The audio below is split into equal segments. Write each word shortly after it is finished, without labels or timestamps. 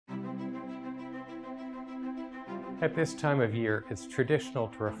At this time of year, it's traditional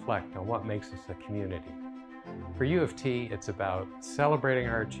to reflect on what makes us a community. For U of T, it's about celebrating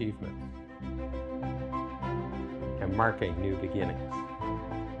our achievements and marking new beginnings.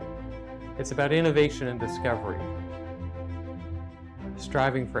 It's about innovation and discovery,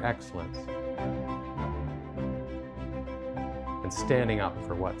 striving for excellence, and standing up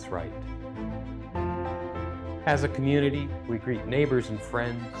for what's right. As a community, we greet neighbors and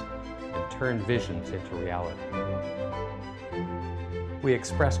friends and turn visions into reality. We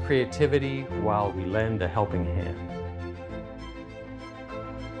express creativity while we lend a helping hand.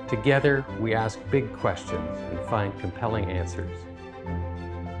 Together, we ask big questions and find compelling answers.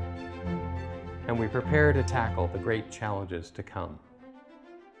 And we prepare to tackle the great challenges to come.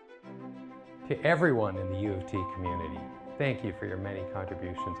 To everyone in the U of T community, thank you for your many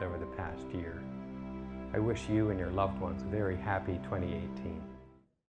contributions over the past year. I wish you and your loved ones a very happy 2018.